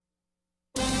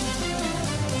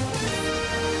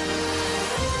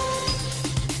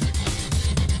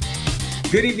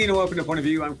Good evening and welcome to Point of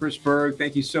View. I'm Chris Berg.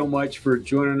 Thank you so much for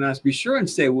joining us. Be sure and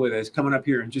stay with us. Coming up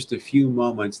here in just a few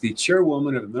moments, the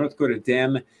chairwoman of the North Dakota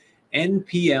Dem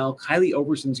NPL, Kylie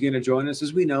Overson, is going to join us.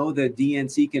 As we know, the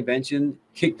DNC convention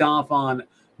kicked off on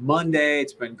Monday.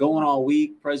 It's been going all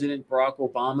week. President Barack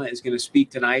Obama is going to speak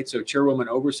tonight. So Chairwoman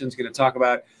Overson is going to talk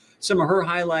about some of her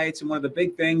highlights. And one of the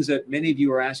big things that many of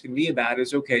you are asking me about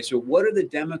is, okay, so what are the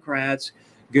Democrats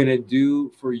going to do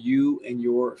for you and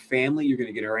your family? You're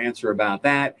going to get our answer about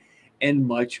that and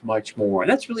much, much more. And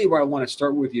that's really where I want to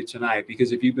start with you tonight,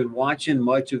 because if you've been watching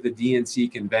much of the DNC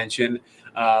convention,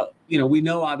 we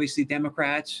know obviously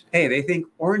Democrats, hey, they think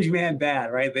Orange Man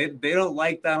bad, right? They don't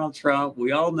like Donald Trump.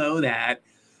 We all know that.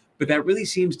 But that really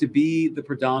seems to be the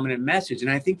predominant message.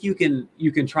 And I think you can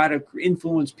try to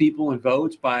influence people and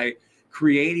votes by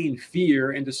creating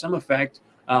fear, and to some effect,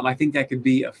 I think that could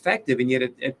be effective. And yet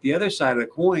at the other side of the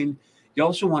coin, you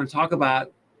also want to talk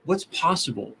about what's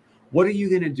possible. What are you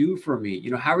going to do for me?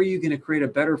 How are you going to create a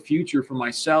better future for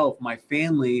myself, my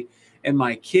family, and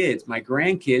my kids, my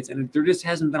grandkids? And there just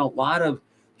hasn't been a lot of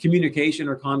communication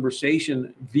or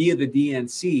conversation via the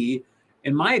DNC,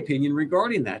 in my opinion,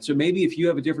 regarding that. So maybe if you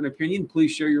have a different opinion,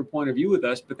 please share your point of view with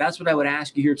us. But that's what I would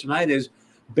ask you here tonight is,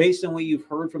 based on what you've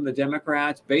heard from the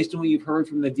Democrats, based on what you've heard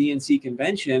from the DNC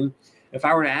convention, if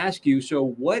I were to ask you, so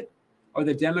what are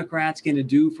the Democrats going to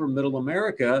do for middle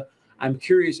America? I'm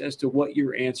curious as to what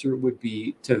your answer would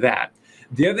be to that.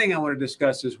 The other thing I want to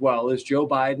discuss as well is Joe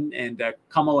Biden and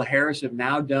Kamala Harris have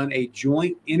now done a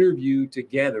joint interview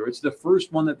together. It's the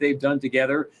first one that they've done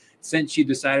together since she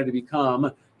decided to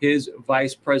become his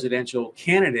vice presidential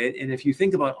candidate. And if you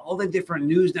think about all the different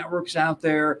news networks out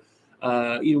there,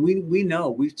 we know,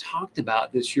 we've talked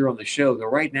about this here on the show, that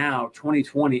right now,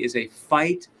 2020 is a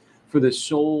fight for the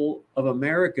soul of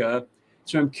America.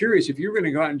 So I'm curious, if you're going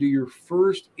to go out and do your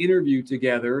first interview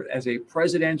together as a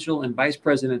presidential and vice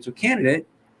presidential candidate,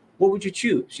 what would you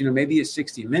choose? Maybe it's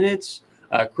 60 Minutes.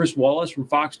 Chris Wallace from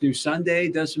Fox News Sunday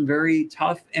does some very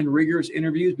tough and rigorous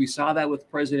interviews. We saw that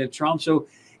with President Trump. So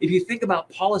if you think about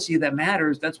policy that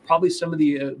matters, that's probably some of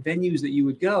the venues that you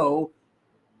would go.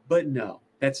 But no,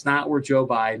 that's not where Joe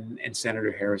Biden and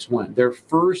Senator Harris went. Their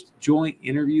first joint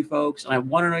interview, folks. And I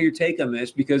want to know your take on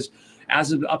this, because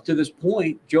as of up to this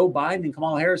point, Joe Biden and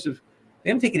Kamala Harris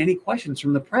haven't taken any questions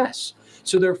from the press.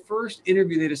 So their first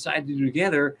interview they decided to do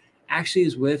together actually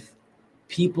is with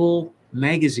People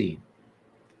Magazine.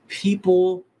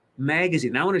 People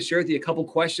Magazine. Now I want to share with you a couple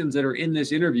questions that are in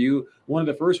this interview. One of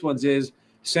the first ones is,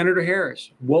 Senator Harris,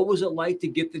 what was it like to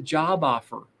get the job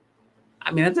offer?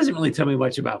 I mean, that doesn't really tell me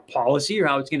much about policy or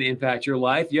how it's going to impact your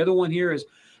life. The other one here is,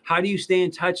 how do you stay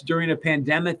in touch during a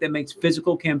pandemic that makes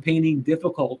physical campaigning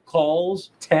difficult?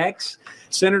 Calls, texts.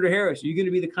 Senator Harris, are you going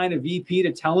to be the kind of VP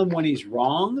to tell him when he's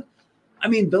wrong? I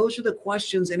mean, those are the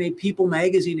questions in a People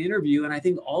Magazine interview. And I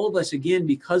think all of us, again,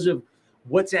 because of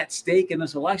what's at stake in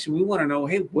this election, we want to know,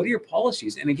 hey, what are your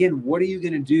policies? And again, what are you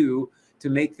going to do to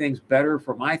make things better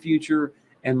for my future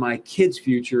and my kids'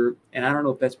 future? And I don't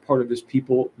know if that's part of this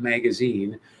People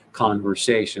Magazine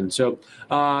conversation. So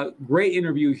great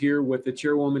interview here with the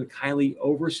chairwoman, Kylie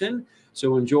Overson.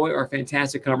 So enjoy our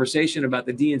fantastic conversation about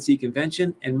the DNC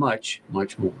convention and much,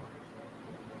 much more.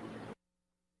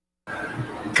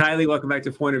 Kylie, welcome back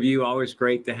to Point of View. Always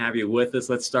great to have you with us.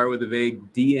 Let's start with the big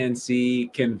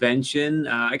DNC convention.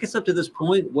 I guess up to this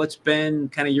point, what's been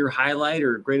kind of your highlight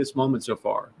or greatest moment so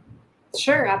far?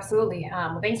 Sure, absolutely.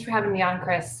 Thanks for having me on,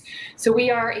 Chris. So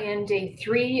we are in day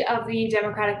 3 of the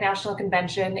Democratic National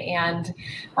Convention, and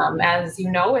as you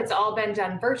know, it's all been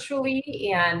done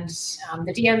virtually, and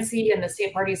the DNC and the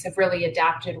state parties have really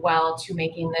adapted well to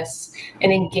making this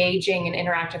an engaging and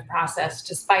interactive process,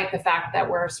 despite the fact that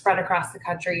we're spread across the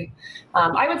country.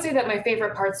 I would say that my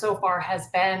favorite part so far has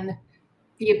been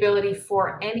the ability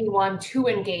for anyone to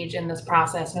engage in this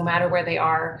process, no matter where they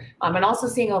are, and also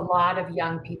seeing a lot of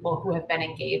young people who have been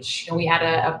engaged. We had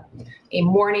a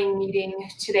morning meeting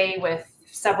today with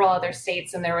several other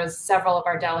states, and there was several of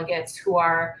our delegates who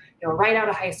are right out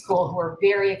of high school who are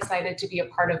very excited to be a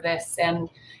part of this. And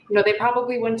they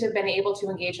probably wouldn't have been able to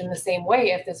engage in the same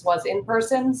way if this was in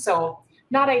person. So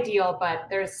not ideal, but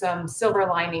there's some silver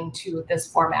lining to this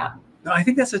format. No, I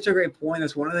think that's such a great point.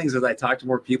 That's one of the things as I talk to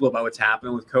more people about what's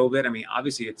happening with COVID. I mean,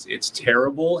 obviously it's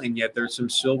terrible, and yet there's some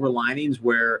silver linings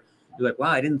where you're like,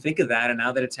 wow, I didn't think of that. And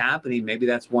now that it's happening, maybe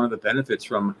that's one of the benefits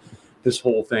from this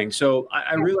whole thing. So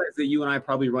I realize that you and I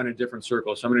probably run in different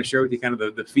circles. So I'm going to share with you kind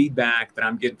of the feedback that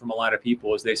I'm getting from a lot of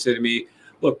people as they say to me,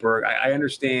 look, Berg, I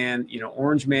understand,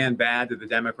 Orange Man bad to the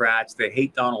Democrats. They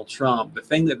hate Donald Trump. The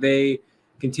thing that they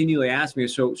continually ask me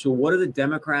is, so what are the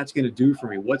Democrats going to do for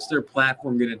me? What's their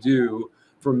platform going to do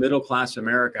for middle-class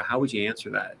America? How would you answer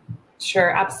that?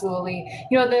 Sure, absolutely.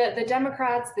 The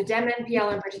Democrats, the Dem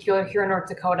NPL in particular here in North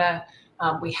Dakota,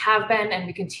 we have been and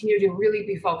we continue to really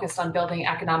be focused on building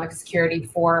economic security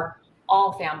for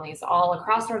all families, all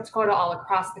across North Dakota, all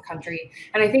across the country.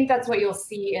 And I think that's what you'll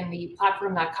see in the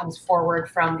platform that comes forward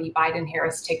from the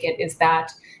Biden-Harris ticket, is that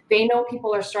they know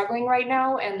people are struggling right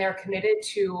now, and they're committed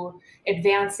to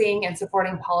advancing and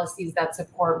supporting policies that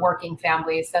support working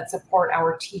families, that support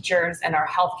our teachers and our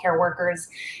healthcare workers.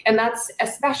 And that's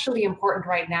especially important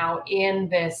right now in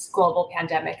this global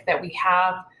pandemic, that we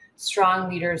have strong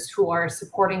leaders who are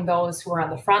supporting those who are on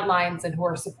the front lines and who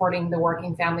are supporting the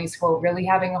working families who are really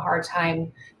having a hard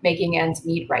time making ends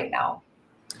meet right now.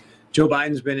 Joe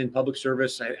Biden's been in public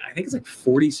service, I think it's like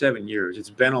 47 years. It's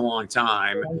been a long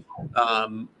time.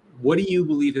 What do you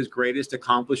believe his greatest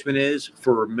accomplishment is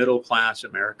for middle-class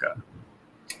America?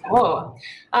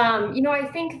 I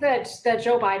think that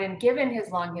Joe Biden, given his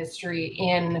long history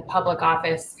in public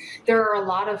office, there are a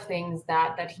lot of things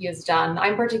that he has done.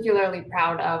 I'm particularly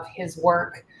proud of his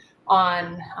work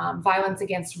on violence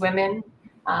against women,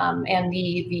 and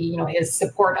his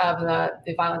support of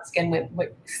the Violence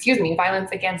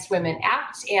Against Women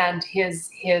Act, and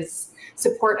his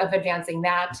support of advancing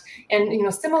that.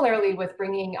 And similarly with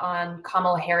bringing on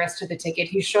Kamala Harris to the ticket,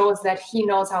 he shows that he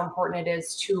knows how important it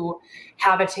is to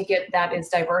have a ticket that is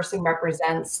diverse and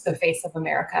represents the face of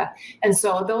America. And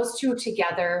so those two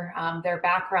together, their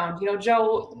background,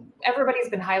 Joe, everybody's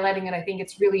been highlighting, and I think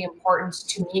it's really important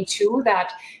to me too,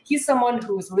 that he's someone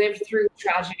who's lived through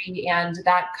tragedy, and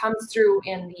that comes through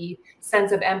in the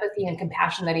sense of empathy and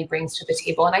compassion that he brings to the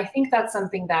table. And I think that's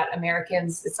something that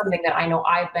it's something that I know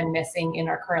I've been missing in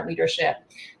our current leadership,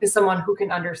 is someone who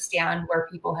can understand where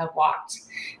people have walked.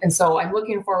 And so I'm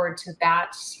looking forward to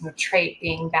that trait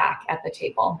being back at the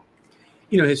table.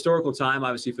 Historical time,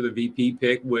 obviously, for the VP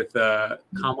pick with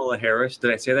Kamala Harris.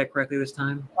 Did I say that correctly this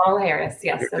time? Kamala Harris,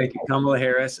 yes. Thank you, Kamala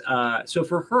Harris. So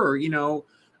for her,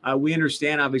 we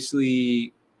understand,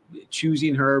 obviously,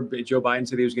 choosing her. Joe Biden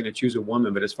said he was going to choose a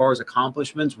woman, but as far as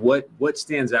accomplishments, what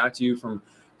stands out to you from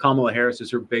Kamala Harris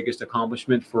as her biggest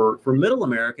accomplishment for middle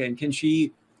America? And can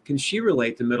she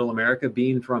relate to middle America,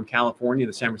 being from California,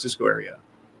 the San Francisco area?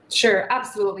 Sure,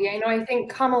 absolutely. I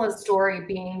think Kamala's story,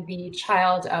 being the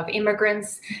child of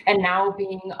immigrants and now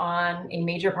being on a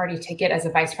major party ticket as a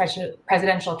vice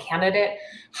presidential candidate,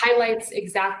 highlights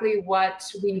exactly what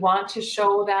we want to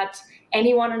show that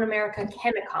anyone in America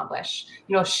can accomplish.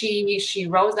 She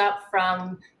rose up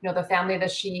from the family that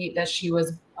she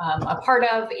was a part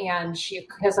of, and she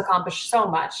has accomplished so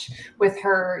much with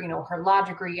her her law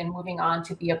degree, and moving on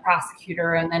to be a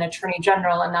prosecutor and then attorney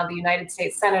general and now the United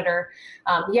States senator.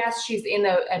 Yes, she's in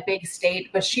a big state,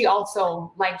 but she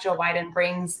also, like Joe Biden,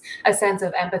 brings a sense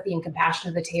of empathy and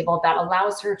compassion to the table that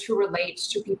allows her to relate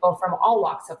to people from all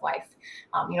walks of life.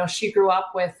 She grew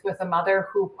up with a mother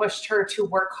who pushed her to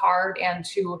work hard and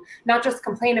to not just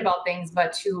complain about things,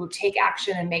 but to take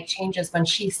action and make changes when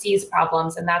she sees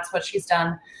problems. And that's what she's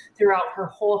done throughout her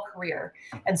whole career.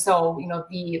 And so,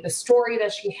 the story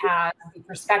that she has, the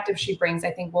perspective she brings,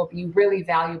 I think will be really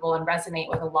valuable and resonate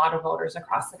with a lot of voters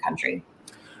across the country.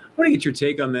 I want to get your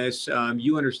take on this.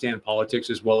 You understand politics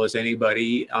as well as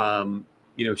anybody.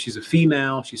 She's a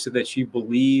female. She said that she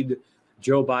believed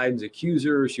Joe Biden's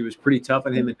accuser. She was pretty tough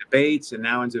on him in debates, and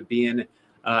now ends up being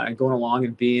and going along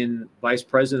and being vice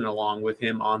president along with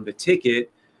him on the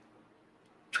ticket.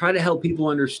 Try to help people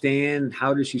understand,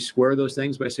 how does she square those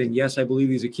things by saying, yes, I believe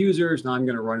these accusers, now I'm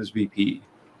going to run as VP?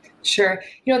 Sure.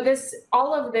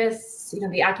 All of this,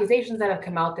 the accusations that have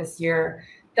come out this year,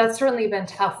 that's certainly been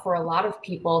tough for a lot of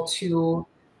people to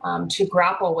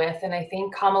grapple with. And I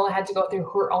think Kamala had to go through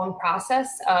her own process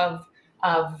of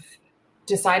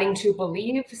deciding to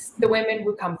believe the women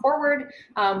who come forward,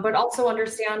 but also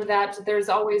understand that there's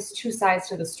always two sides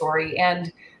to the story.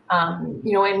 And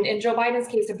in Joe Biden's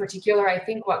case in particular, I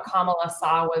think what Kamala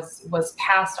saw was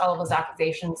past all of those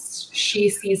accusations. She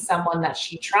sees someone that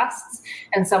she trusts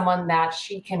and someone that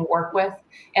she can work with,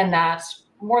 and that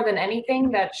more than anything,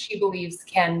 that she believes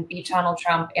can beat Donald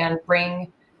Trump and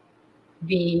bring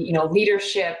the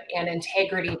leadership and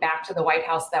integrity back to the White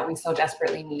House that we so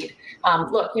desperately need.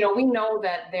 Look, we know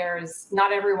that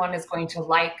not everyone is going to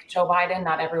like Joe Biden,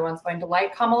 not everyone's going to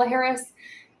like Kamala Harris,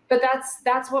 but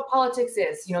that's what politics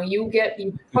is.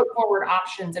 You put forward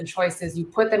options and choices, you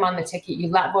put them on the ticket, you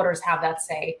let voters have that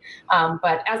say.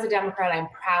 But as a Democrat, I'm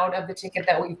proud of the ticket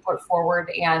that we've put forward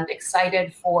and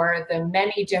excited for the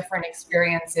many different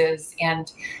experiences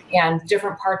and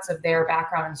different parts of their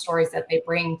background and stories that they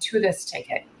bring to this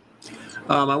ticket.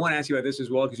 I want to ask you about this as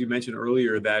well, because you mentioned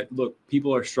earlier that, look,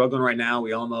 people are struggling right now.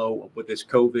 We all know what this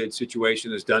COVID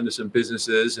situation has done to some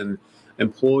businesses and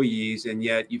employees. And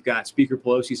yet you've got Speaker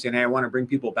Pelosi saying, hey, I want to bring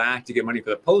people back to get money for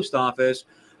the post office,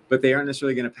 but they aren't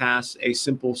necessarily going to pass a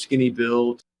simple, skinny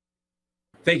bill.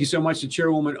 Thank you so much to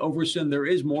Chairwoman Overson. There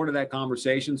is more to that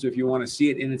conversation. So if you want to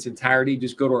see it in its entirety,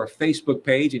 just go to our Facebook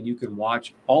page and you can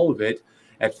watch all of it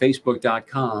at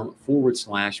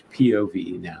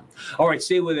facebook.com/POV now. All right,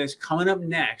 stay with us. Coming up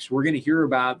next, we're going to hear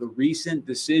about the recent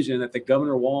decision that the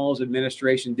Governor Walz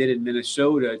administration did in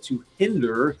Minnesota to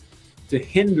hinder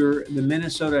the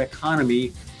Minnesota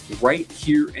economy right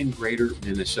here in greater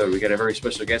Minnesota. We got a very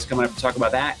special guest coming up to talk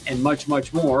about that and much,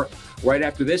 much more right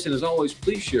after this. And as always,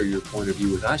 please share your point of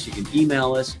view with us. You can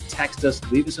email us, text us,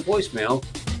 leave us a voicemail.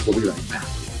 We'll be right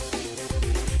back.